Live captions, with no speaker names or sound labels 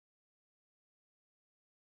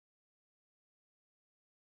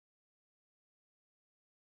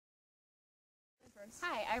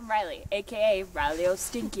Hi, I'm Riley, aka Riley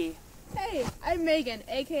O'Stinky. Hey, I'm Megan,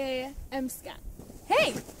 aka M. Scott.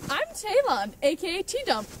 Hey, I'm Talon, aka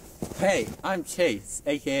T-Dump. Hey, I'm Chase,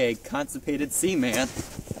 aka Constipated Seaman.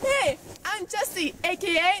 Hey, I'm Jesse,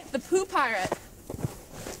 aka the Poo Pirate.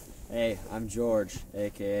 Hey, I'm George,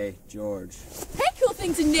 aka George. Hey, cool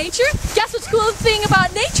things in nature. Guess what's cool thing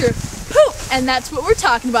about nature? Poop, and that's what we're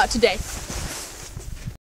talking about today.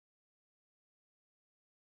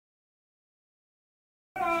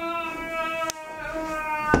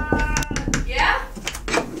 Yeah?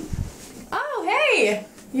 Oh, hey,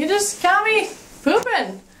 you just caught me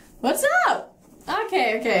pooping. What's up?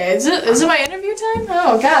 Okay. Is it my interview time?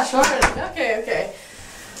 Oh gosh, already. Okay.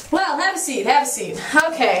 Well, have a seat.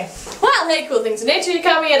 Okay. Well, hey, cool things in nature. You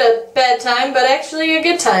caught me at a bad time, but actually a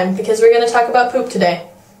good time, because we're going to talk about poop today.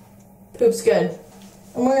 Poop's good.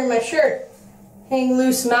 I'm wearing my shirt. Hang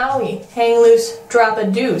loose Maui. Hang loose, drop a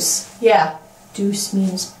deuce. Yeah, deuce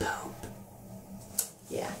means poop.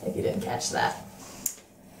 Yeah, if you didn't catch that.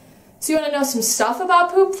 So you want to know some stuff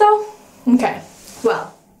about poop, though? Okay.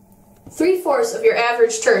 Well, 3/4 of your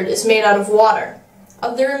average turd is made out of water.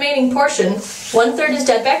 Of the remaining portion, 1/3 is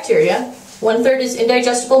dead bacteria, 1/3 is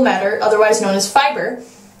indigestible matter, otherwise known as fiber,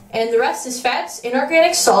 and the rest is fats,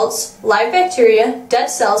 inorganic salts, live bacteria, dead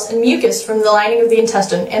cells, and mucus from the lining of the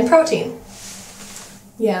intestine, and protein.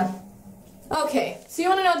 Yeah. Okay, so you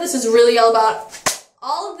want to know what this is really all about?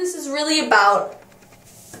 All of this is really about,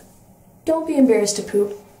 don't be embarrassed to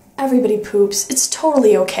poop. Everybody poops. It's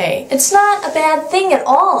totally okay. It's not a bad thing at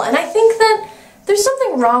all, and I think that there's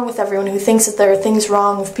something wrong with everyone who thinks that there are things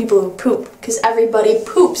wrong with people who poop, because everybody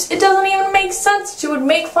poops. It doesn't even make sense that you would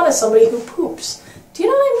make fun of somebody who poops. Do you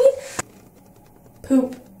know what I mean?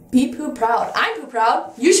 Poop. Be poop proud. I'm poop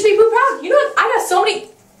proud. You should be poop proud. You know what? I got so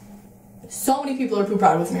many people are poop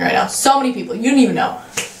proud with me right now. So many people. You don't even know.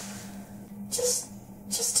 Just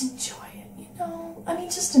enjoy it, you know? I mean,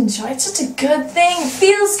 just enjoy it. It's just a good thing. It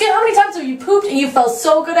feels good. How many times have you pooped and you felt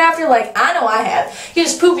so good after? Like, I know I have. You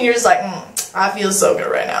just poop and you're just like, I feel so good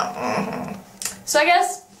right now. So I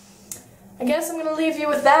guess I'm gonna leave you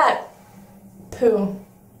with that. Poo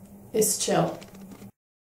is chill.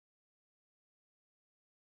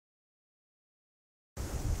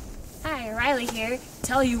 Hi, Riley here, to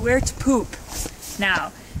tell you where to poop.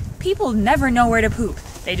 Now, people never know where to poop.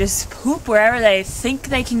 They just poop wherever they think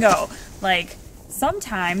they can go. Like,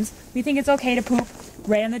 sometimes we think it's okay to poop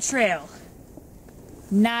right on the trail.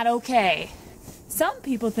 Not okay. Some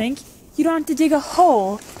people think you don't have to dig a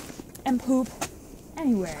hole and poop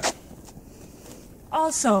anywhere.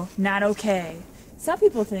 Also not okay. Some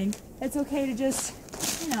people think it's okay to just,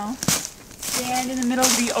 stand in the middle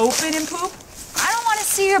of the open and poop. I don't want to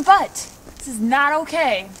see your butt. This is not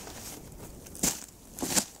okay.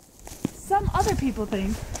 Some other people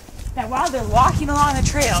think that while they're walking along the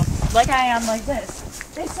trail, like I am like this,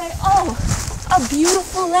 they say, oh, a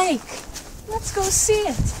beautiful lake. Let's go see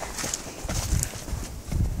it.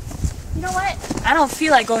 You know what? I don't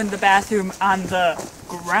feel like going to the bathroom on the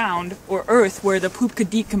ground or earth where the poop could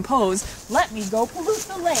decompose. Let me go pollute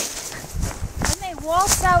the lake. And they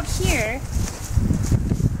waltz out here,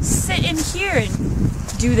 sit in here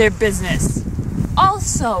and do their business.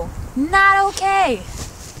 Also, not okay.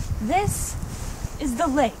 This is the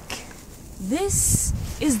lake. This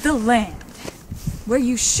is the land. Where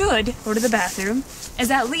you should go to the bathroom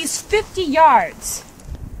is at least 50 yards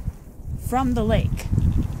from the lake.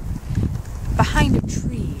 Behind a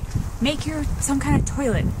tree. Make some kind of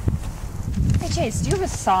toilet. Hey Chase, do you have a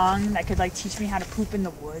song that could teach me how to poop in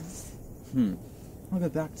the woods? I'll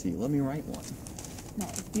get back to you. Let me write one. No,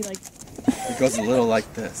 it'd be like... It goes a little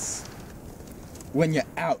like this. When you're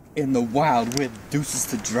out in the wild with deuces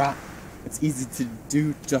to drop, it's easy to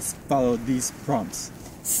do, just follow these prompts.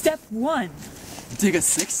 Step 1. Dig a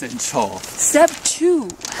 6-inch hole. Step 2.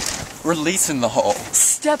 Release in the hole.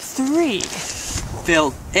 Step 3.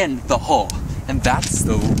 Fill in the hole. And that's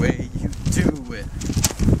the way you do it.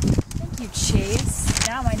 Thank you, Chase.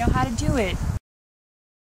 Now I know how to do it.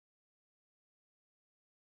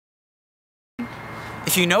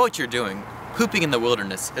 If you know what you're doing, pooping in the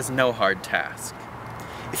wilderness is no hard task.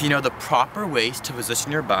 If you know the proper ways to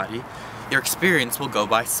position your body, your experience will go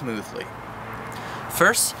by smoothly.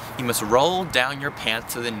 First, you must roll down your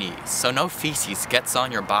pants to the knees so no feces gets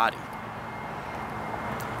on your body.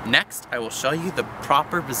 Next, I will show you the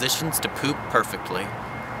proper positions to poop perfectly.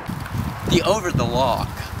 The over the log.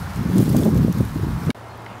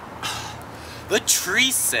 The tree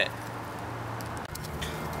sit.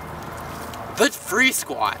 The free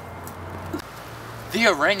squat. The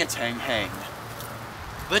orangutan hang.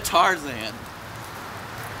 The Tarzan.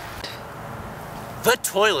 The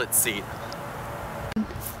toilet seat.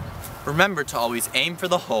 Remember to always aim for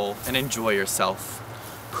the hole and enjoy yourself.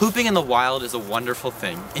 Pooping in the wild is a wonderful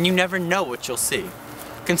thing, and you never know what you'll see.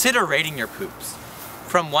 Consider rating your poops.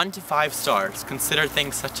 From 1 to 5 stars, consider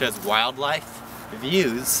things such as wildlife,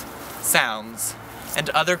 views, sounds, and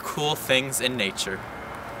other cool things in nature.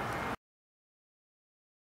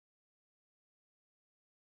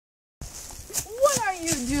 What are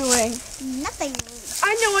you doing? Nothing.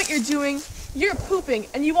 I know what you're doing. You're pooping,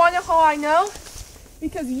 and you want to know how I know?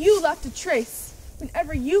 Because you left a trace.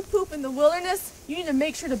 Whenever you poop in the wilderness, you need to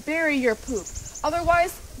make sure to bury your poop.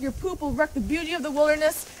 Otherwise, your poop will wreck the beauty of the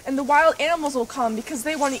wilderness, and the wild animals will come because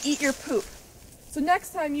they want to eat your poop. So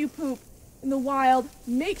next time you poop in the wild,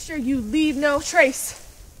 make sure you leave no trace.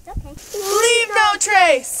 Okay. Leave no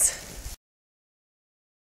trace!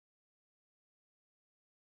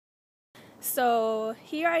 So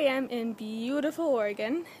here I am in beautiful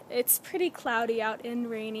Oregon. It's pretty cloudy out and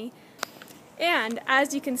rainy. And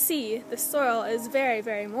as you can see, the soil is very,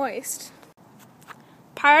 very moist.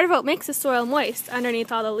 Part of what makes the soil moist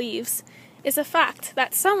underneath all the leaves is the fact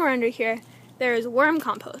that somewhere under here there is worm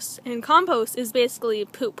compost, and compost is basically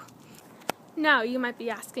poop. Now you might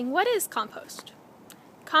be asking, what is compost?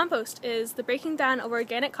 Compost is the breaking down of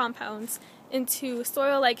organic compounds into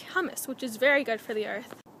soil like humus, which is very good for the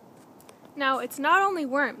earth. Now, it's not only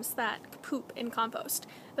worms that poop in compost.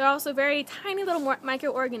 There are also very tiny little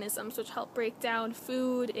microorganisms which help break down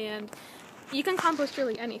food, and you can compost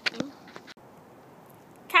really anything.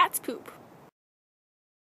 Cats poop.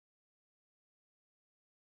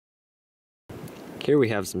 Here we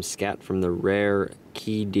have some scat from the rare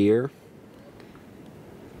key deer.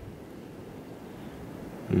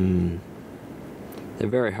 They're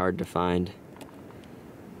very hard to find.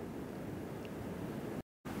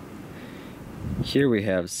 Here we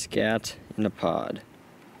have scat in a pod.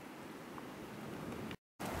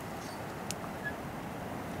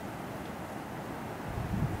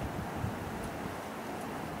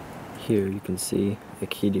 Here you can see a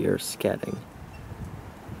key deer scatting.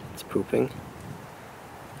 It's pooping.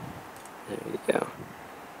 There you go.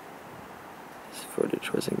 This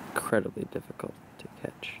footage was incredibly difficult to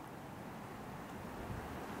catch.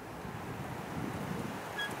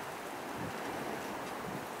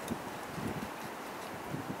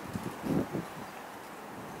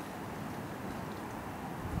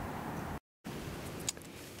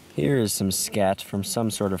 Here is some scat from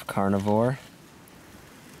some sort of carnivore.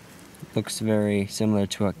 Looks very similar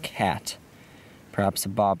to a cat, perhaps a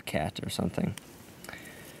bobcat or something.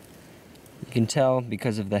 You can tell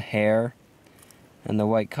because of the hair and the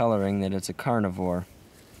white coloring that it's a carnivore.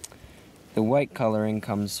 The white coloring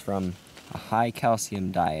comes from a high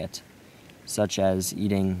calcium diet, such as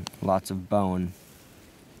eating lots of bone.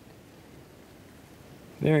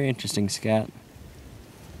 Very interesting scat.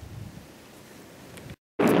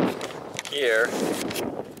 Here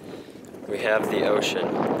we have the ocean.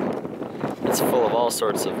 It's full of all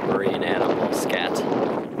sorts of marine animals, scat.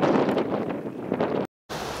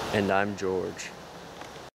 And I'm George.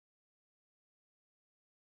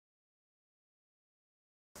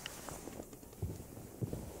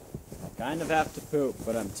 I kind of have to poop,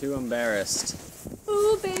 but I'm too embarrassed.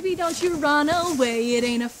 Ooh, baby, don't you run away. It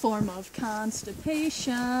ain't a form of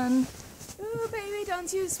constipation. Ooh, baby,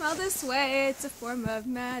 don't you smell this way? It's a form of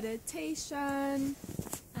meditation.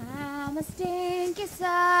 I'm a stinky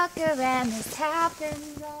sucker and this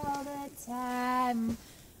happens all the time.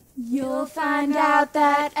 You'll find out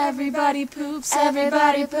that everybody poops,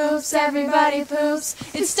 everybody poops, everybody poops.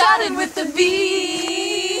 It started with the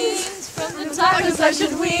beans from the tacos I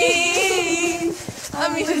should wean.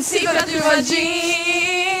 I mean, it's seeped out through my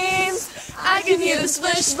jeans. I can hear the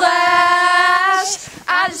splish splash.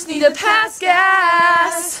 I just need to pass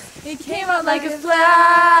gas. It came out like a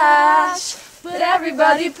flash. But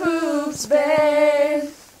everybody poops, babe.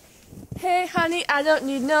 Hey honey, I don't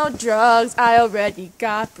need no drugs. I already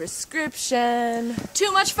got prescription.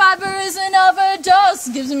 Too much fiber is an overdose.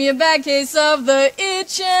 Gives me a bad case of the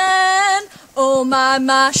itchin'. Oh my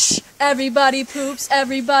mosh. Everybody poops,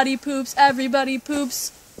 everybody poops, everybody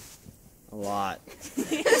poops. A lot.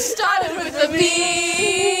 It started with the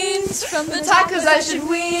beans from the tacos I should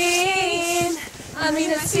wean. I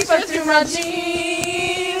mean, it's seeped right through my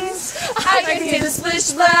jeans. I can hear the splish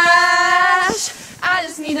splash. I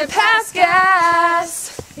just need to pass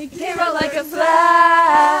gas. It came out like a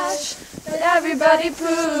flash. But everybody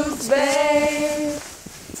poops, babe.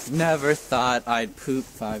 Never thought I'd poop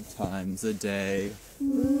 5 times a day.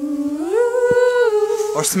 Ooh.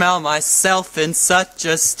 Or smell myself in such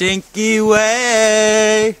a stinky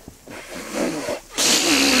way.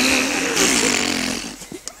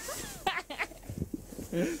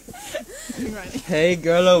 Hey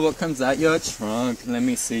girl, what comes out your trunk? Let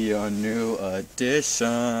me see your new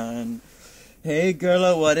addition. Hey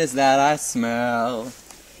girl, what is that I smell?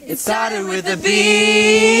 It started with the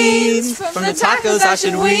beans. From the tacos I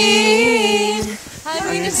should wean.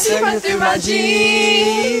 I mean, it's dripping through my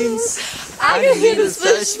jeans. I can hear the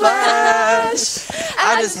splish splash.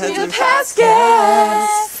 I just had to pass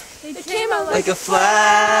gas. It came out Like a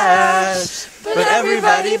flash. But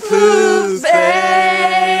everybody poops,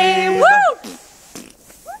 babe. Woo!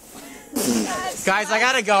 Guys, I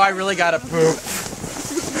gotta go. I really gotta poop.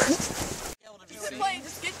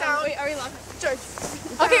 Just get down. Wait, are we live? George.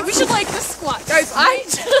 Okay, we should like just squat. Guys,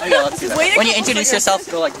 Okay, let's do that. When you introduce yourself,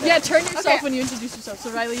 go like that. Yeah, turn yourself when you introduce yourself.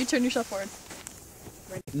 So Riley, you turn yourself forward.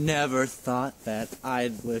 Never thought that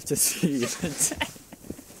I'd live to see the day.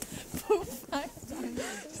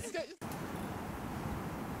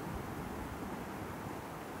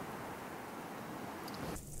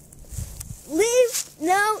 Leave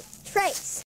no trace.